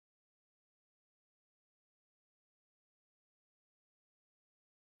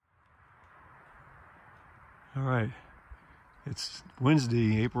All right, it's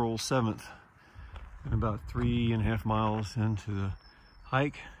Wednesday, April 7th, and about 3.5 miles into the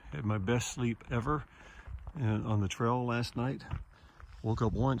hike. Had my best sleep ever on the trail last night. Woke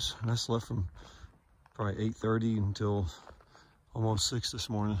up once, and I slept from probably 8:30 until almost 6 this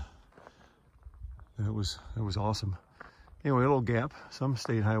morning. And it was awesome. Anyway, a little gap, some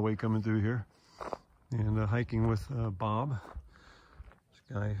state highway coming through here, and hiking with Bob,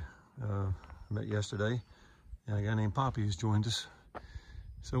 this guy I met yesterday. And a guy named Poppy has joined us.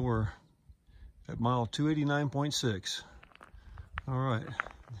 So we're at mile 289.6. All right,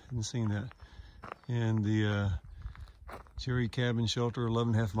 hadn't seen that. And the Cherry Cabin Shelter,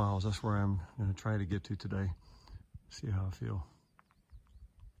 11.5 miles. That's where I'm gonna try to get to today. See how I feel.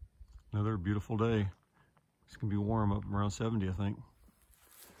 Another beautiful day. It's gonna be warm, up around 70, I think.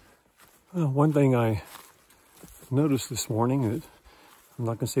 One thing I noticed this morning, that I'm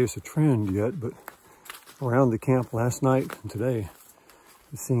not gonna say it's a trend yet, but around the camp last night and today,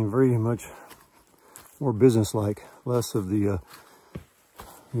 it seemed very much more businesslike, less of the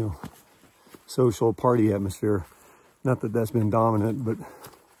social party atmosphere. Not that that's been dominant, but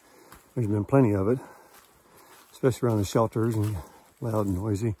there's been plenty of it, especially around the shelters, and loud and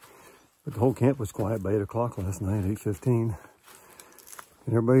noisy. But the whole camp was quiet by 8 o'clock last night, 8:15.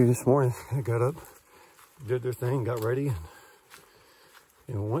 And everybody this morning got up, did their thing, got ready,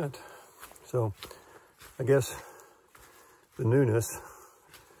 and went. So I guess the newness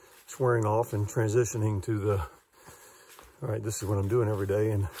is wearing off and transitioning to the, all right, this is what I'm doing every day,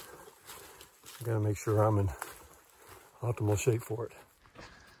 and I gotta make sure I'm in optimal shape for it.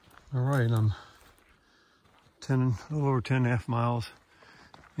 All right, I'm a little over 10.5 miles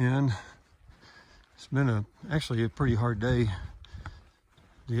in. It's been actually a pretty hard day.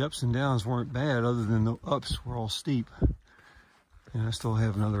 The ups and downs weren't bad, other than the ups were all steep. And I still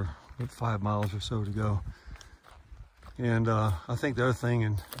have another 5 miles or so to go. And I think the other thing,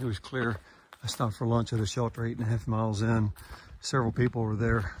 and it was clear, I stopped for lunch at a shelter 8.5 miles in. Several people were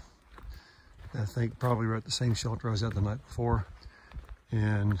there. I think probably were at the same shelter I was at the night before.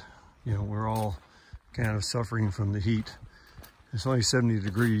 And, you know, we're all kind of suffering from the heat. It's only 70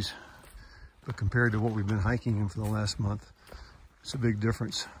 degrees, but compared to what we've been hiking in for the last month, it's a big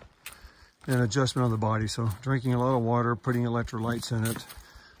difference. And adjustment on the body. So drinking a lot of water, putting electrolytes in it.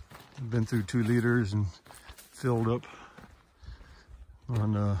 I've been through 2 liters and filled up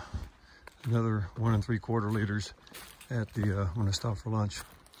on another 1 3/4 liters at the when I stopped for lunch.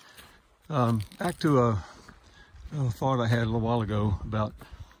 Back to a thought I had a little while ago about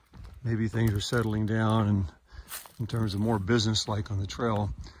maybe things are settling down, and in terms of more business-like on the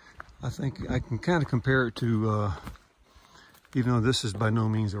trail. I think I can kind of compare it to, even though this is by no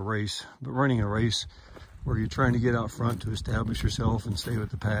means a race, but running a race where you're trying to get out front to establish yourself and stay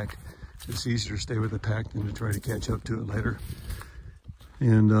with the pack. It's easier to stay with the pack than to try to catch up to it later.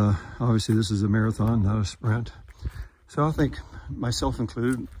 And obviously this is a marathon, not a sprint. So I think, myself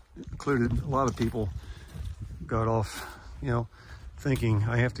included, a lot of people got off, thinking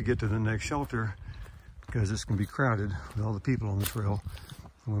I have to get to the next shelter because it's gonna be crowded with all the people on the trail.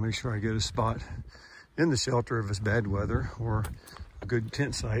 I wanna make sure I get a spot in the shelter if it's bad weather, or a good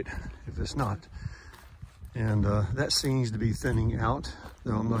tent site if it's not. And that seems to be thinning out,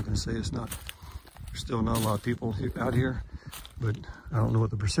 though I'm not going to say it's not. There's still not a lot of people out here, but I don't know what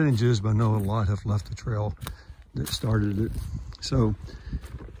the percentage is, but I know a lot have left the trail that started it. So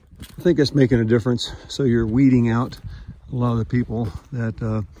I think that's making a difference. So you're weeding out a lot of the people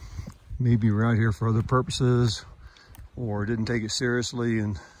that maybe were out here for other purposes or didn't take it seriously,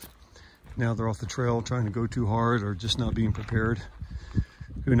 and now they're off the trail trying to go too hard or just not being prepared.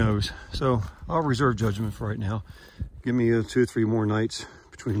 Who knows? So I'll reserve judgment for right now. Give me 2 or 3 more nights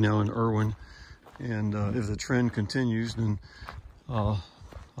between now and Irwin. And if the trend continues, then I'll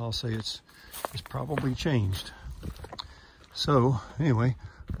say it's probably changed. So anyway,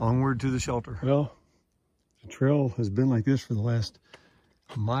 onward to the shelter. Well, the trail has been like this for the last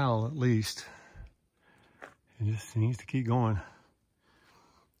mile at least. It just needs to keep going.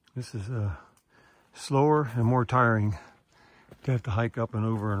 This is slower and more tiring to have to hike up and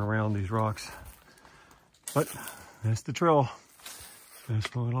over and around these rocks. But that's the trail.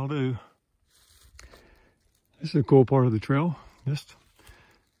 That's what I'll do. This is a cool part of the trail. Just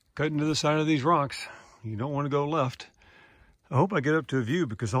cutting to the side of these rocks. You don't want to go left. I hope I get up to a view,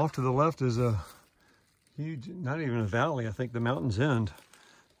 because off to the left is a huge, not even a valley, I think the mountain's end.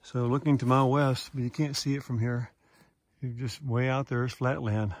 So looking to my west, but you can't see it from here. You're just way out there is flat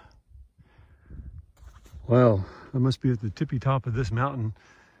land. Wow, I must be at the tippy top of this mountain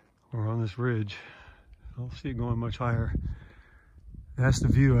or on this ridge. I don't see it going much higher. That's the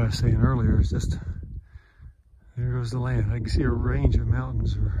view I was saying earlier. It's just There goes the land. I can see a range of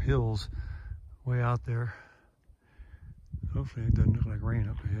mountains or hills way out there. Hopefully it doesn't look like rain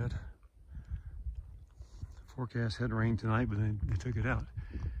up ahead. Forecast had rain tonight, but then they took it out.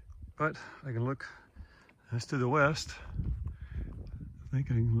 But I can look, that's to the west. I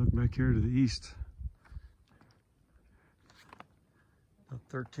think I can look back here to the east. About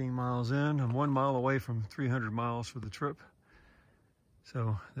 13 miles in. I'm 1 mile away from 300 miles for the trip.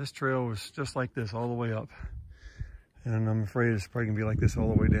 So this trail was just like this all the way up. And I'm afraid it's probably gonna be like this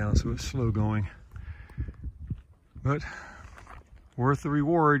all the way down, so it's slow going. But worth the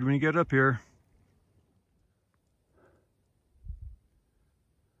reward when you get up here.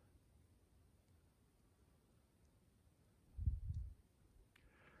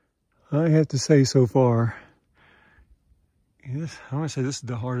 I have to say so far, I want to say this is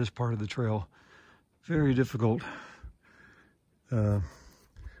the hardest part of the trail. Very difficult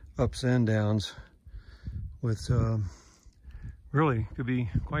ups and downs with really could be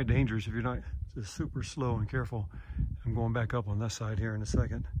quite dangerous if you're not just super slow and careful. I'm going back up on this side here in a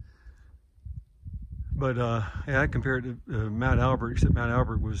second. But yeah, I compared it to Mount Albert, except Mount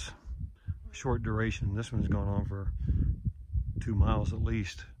Albert was short duration. This one's gone on for 2 miles at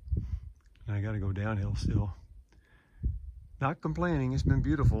least. And I got to go downhill still. Not complaining, it's been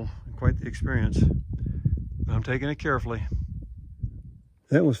beautiful and quite the experience. But I'm taking it carefully.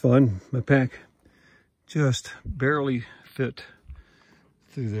 That was fun. My pack just barely fit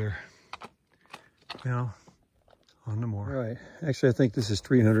through there. Now, on to more. Right, actually I think this is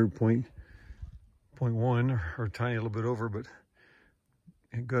 300.1 or a tiny little bit over, but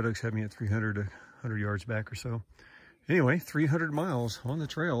Guttux had me at 300 to 100 yards back or so. Anyway, 300 miles on the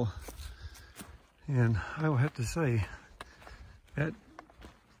trail. And I will have to say, that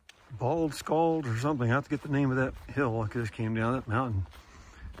Bald Scald or something, I have to get the name of that hill, I just came down that mountain.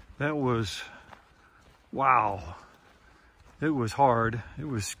 That was, wow. It was hard, it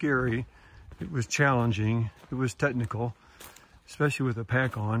was scary, it was challenging, it was technical, especially with the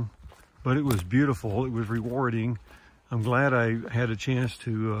pack on, but it was beautiful, it was rewarding. I'm glad I had a chance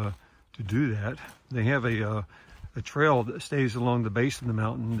to do that. They have a trail that stays along the base of the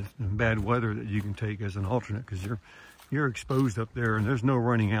mountain in bad weather that you can take as an alternate, because you're exposed up there and there's no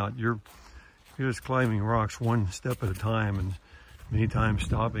running out. You're just climbing rocks one step at a time, and many times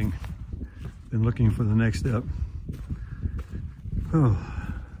stopping and looking for the next step. Oh,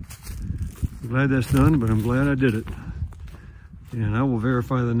 I'm glad that's done, but I'm glad I did it. And I will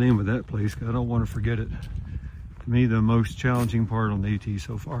verify the name of that place because I don't want to forget it. To me, the most challenging part on the AT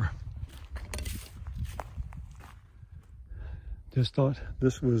so far. Just thought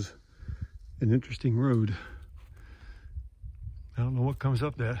this was an interesting road. I don't know what comes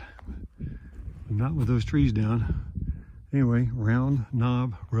up that, but not with those trees down. Anyway, Round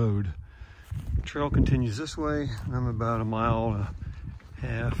Knob Road. Trail continues this way. I'm about 1.5 miles,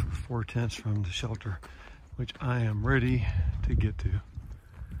 4/10 from the Shltr, which I am ready to get to.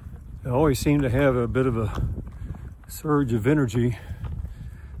 I always seem to have a bit of a surge of energy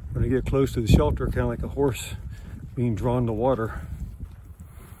when I get close to the Shltr, kind of like a horse being drawn to water.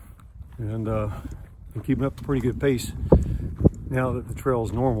 And I'm keeping up a pretty good pace now that the trail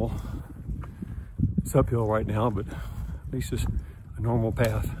is normal. It's uphill right now, but at least it's a normal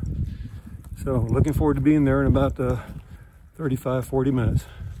path. So looking forward to being there in about 35-40 minutes.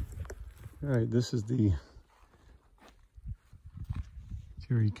 All right, this is the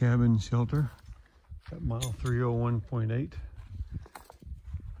Cherry Cabin Shltr at mile 301.8.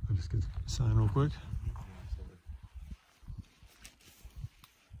 I'll just get the sign real quick.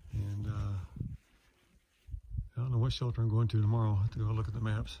 And I don't know what Shltr I'm going to tomorrow. I have to go look at the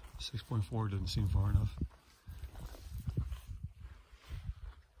maps. 6.4 doesn't seem far enough.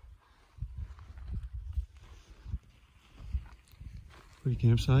 Pretty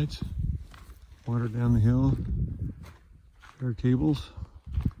campsites. Water down the hill. Air cables.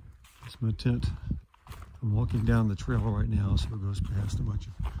 That's my tent. I'm walking down the trail right now, so it goes past a bunch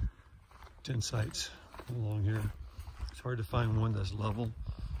of tent sites along here. It's hard to find one that's level.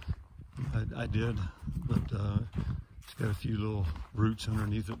 I did, but it's got a few little roots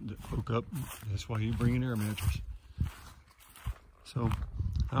underneath it that poke up. That's why you bring an air mattress. So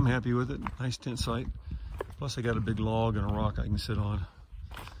I'm happy with it. Nice tent site. Plus I got a big log and a rock I can sit on.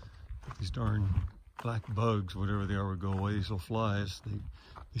 These darn black bugs, whatever they are, would go away. These little flies,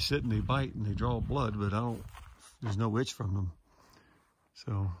 they sit and they bite and they draw blood, but there's no itch from them.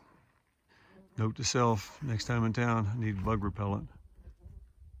 So note to self, next time in town, I need bug repellent.